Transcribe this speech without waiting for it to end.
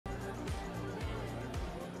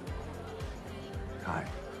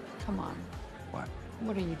come on. What?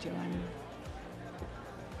 What are you doing?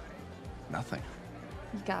 Nothing.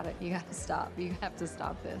 You got it. You gotta stop. You have to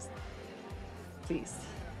stop this. Please.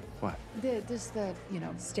 What? Just the,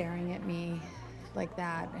 staring at me like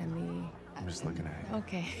that and the... I'm just looking at you.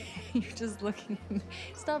 Okay, you're just looking at me.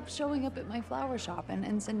 Stop showing up at my flower shop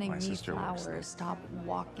and sending My me sister works there. flowers. Stop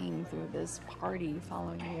walking through this party,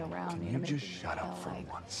 following me around. Can you just shut up for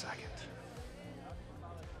 1 second?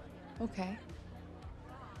 Okay.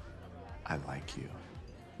 I like you.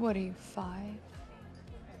 What are you, 5?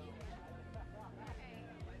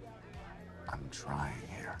 I'm trying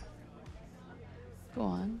here. Go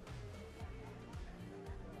on.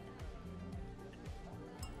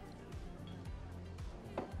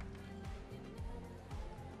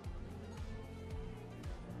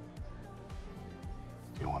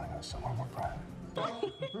 Do you want to go somewhere more private?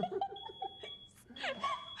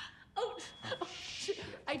 Oh, shit.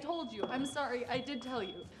 I told you. I'm sorry. I did tell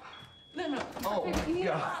you. No. Oh, Baby, you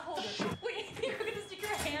God. hold it. Wait, you're gonna stick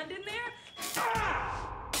your hand in there?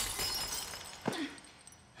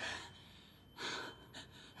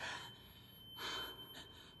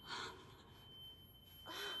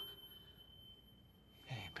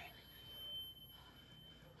 Hey, baby.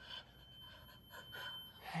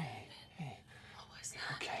 Hey. What was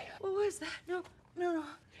that? Okay. What was that? No.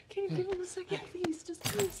 Can you give him a second, please? Just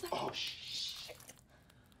give me a second. Oh, shit.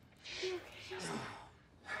 Okay.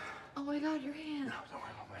 Oh my God, your hand. No, don't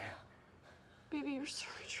worry about my hand. Baby, your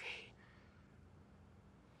surgery.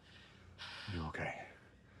 You okay?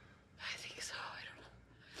 I think so. I don't know.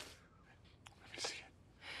 Let me see it.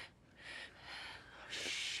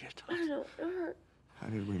 Shit. I don't hurt. How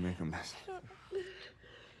did we make a mess?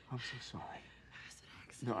 I'm so sorry. It was an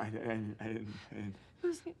accident. No, I didn't. It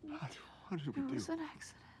was, What did we do? It was an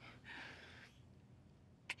accident.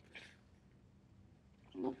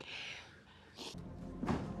 I'm okay.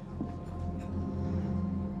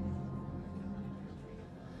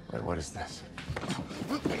 Wait, what is this?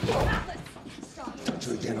 Stop. Touch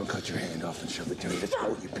you again, I'll cut your hand off and shove it down your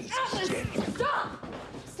throat, you piece of shit.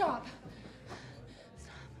 Stop.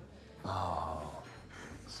 Oh,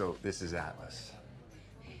 so this is Atlas.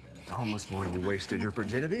 The homeless boy you wasted your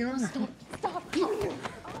virginity on? Stop. Stop it.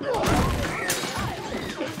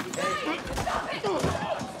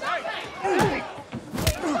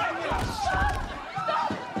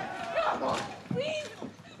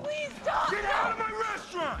 Please stop. Get out of my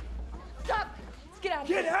restaurant! Stop. Let's get out of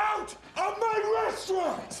here. Get out of my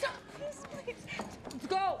restaurant! Stop. Please. Let's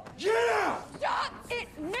go. Get out! Stop it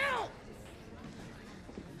now.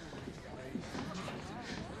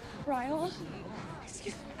 Ryle.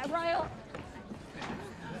 Excuse me. Ryle.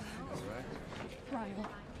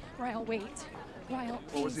 Ryle, wait. Ryle,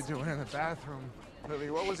 please. What was he doing in the bathroom?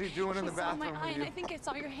 Lily, what was he doing in the He saw bathroom? my eye, and I think I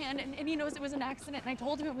saw your hand, and he knows it was an accident, and I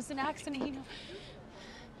told him it was an accident. He knows.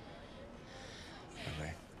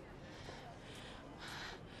 Lily.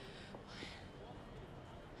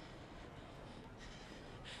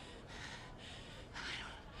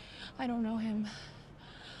 I don't know him.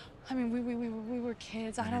 I mean, we were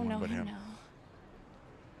kids. I don't know him now.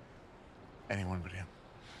 Anyone but him.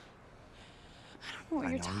 I don't know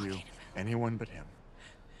what you're talking about. Anyone but him.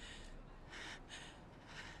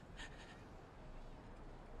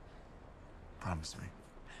 Promise me.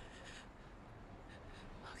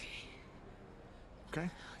 Okay. Okay?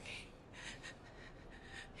 Okay.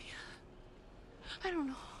 Yeah. I don't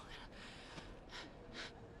know.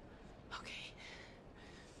 Okay.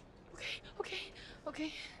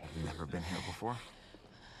 You've never been here before?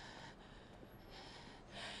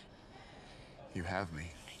 You have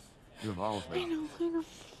me. You have all of me. I know.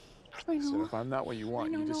 So if I'm not what you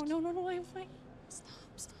want, you just... No, I'm fine. Stop.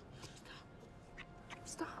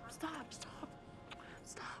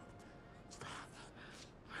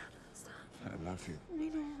 I love you. I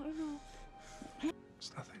know.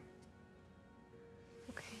 It's nothing.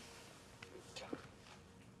 Okay.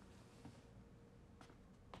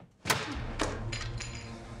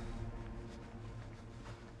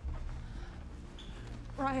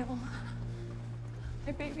 Ryle.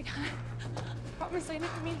 My baby. I promise I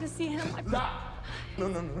didn't mean to see him. Stop! No,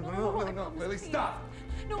 Lily, please. stop!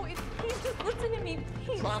 No, please just listen to me,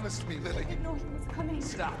 please. Promise me, Lily. I know he was coming.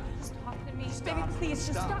 Stop. Stop to me. Stop. Baby, please,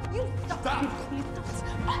 just Stop. stop. You stop. Stop. Please, don't stop.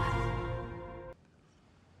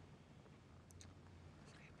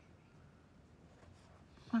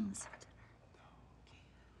 One second.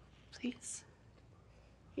 Please.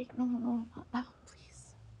 Hey, no, not now. Please.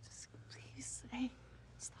 Just please. Hey,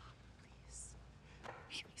 stop, please.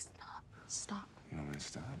 Hey, stop. You want me to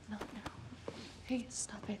stop? No. Hey,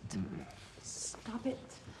 stop it. Stop it.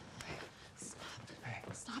 Hey. Stop. Hey.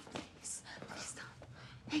 Stop, please. Please stop.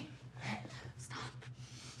 Hey.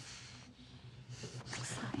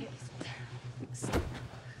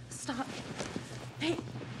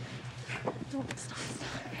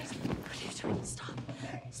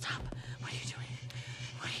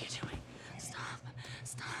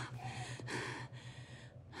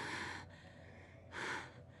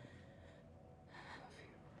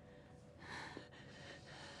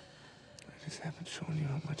 haven't shown you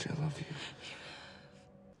how much I love you.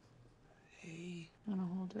 Hey. Wanna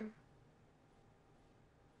hold her?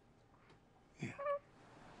 Yeah.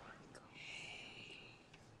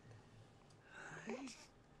 Hi.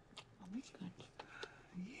 Mommy's good.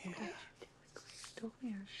 Yeah. Come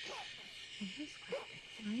here. Mommy's good.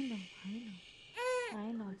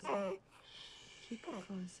 I know. It's keep it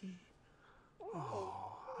cozy.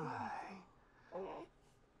 Oh, hi.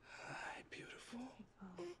 Hi, beautiful.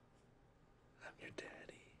 I'm your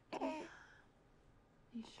daddy.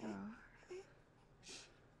 You sure are?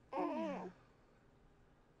 Yeah.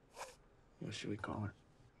 What should we call her?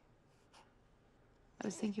 I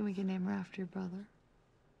was thinking we could name her after your brother.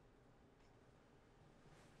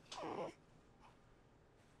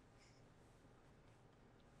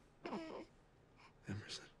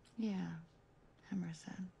 Emerson. Yeah,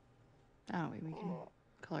 Emerson. Oh, wait, we can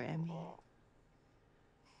call her Emmy.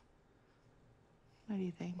 What do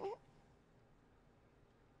you think?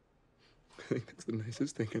 I think that's the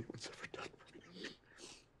nicest thing anyone's ever done for me.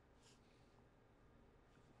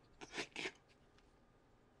 Thank you.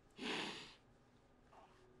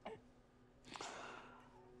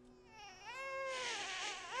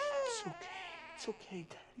 It's okay. It's okay.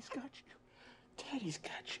 Daddy's got you. Daddy's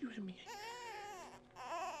got you and me.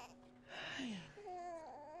 Hi.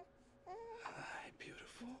 Hi,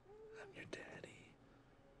 beautiful. I'm your daddy.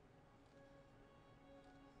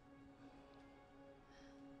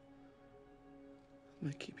 I'm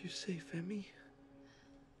gonna keep you safe, Emmy.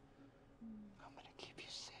 I'm gonna keep you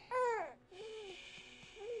safe.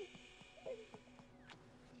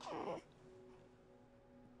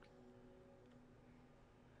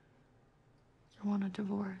 I want a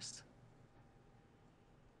divorce.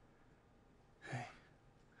 Hey.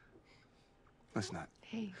 Let's not.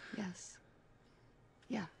 Hey, yes.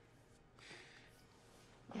 Yeah.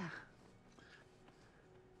 Yeah.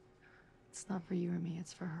 It's not for you or me,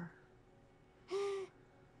 it's for her.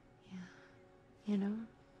 Yeah. You know?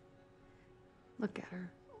 Look at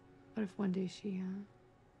her. What if one day she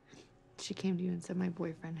came to you and said, my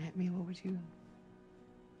boyfriend hit me, what would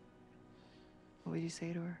you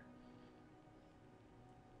say to her?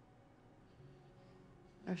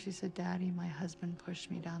 Or if she said, Daddy, my husband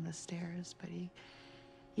pushed me down the stairs, but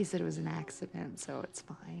he said it was an accident, so it's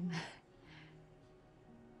fine.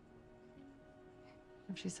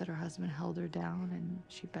 If she said her husband held her down and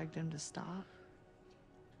she begged him to stop,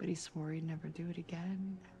 but he swore he'd never do it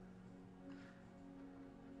again,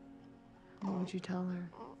 what would you tell her?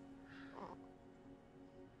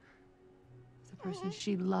 The person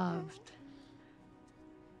she loved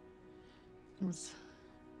was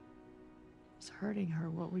hurting her,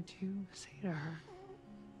 what would you say to her?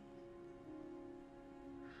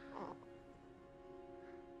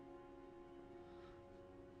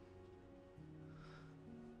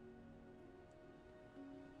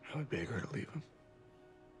 I would beg her to leave him.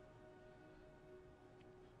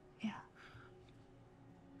 Yeah.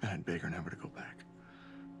 And I'd beg her never to go back.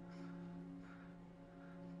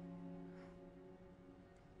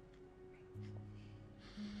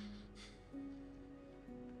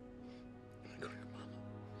 Go to your mama.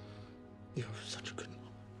 You're such a good mama.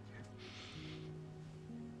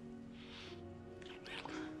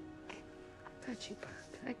 I got you, bud.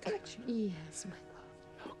 I got you. Yes, my